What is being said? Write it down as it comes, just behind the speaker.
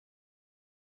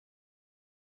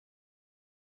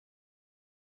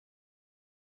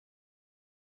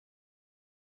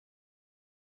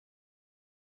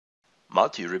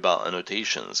Multi-rebar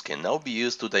annotations can now be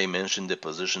used to dimension the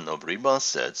position of rebar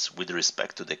sets with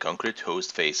respect to the concrete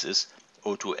host faces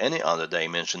or to any other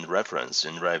dimension reference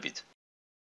in Revit.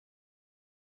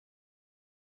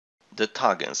 The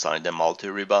tag inside the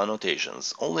multi-rebar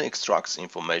annotations only extracts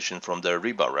information from the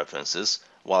rebar references,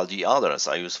 while the others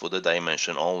are used for the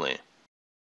dimension only.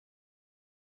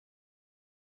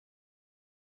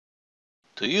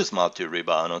 To use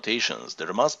multi-rebar annotations,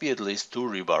 there must be at least 2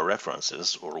 rebar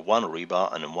references or 1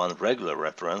 rebar and 1 regular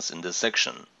reference in the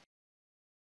section.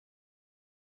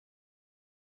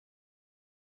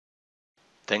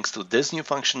 Thanks to this new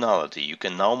functionality, you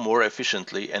can now more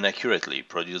efficiently and accurately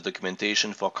produce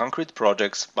documentation for concrete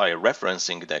projects by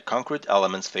referencing the concrete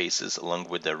elements faces along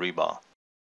with the rebar.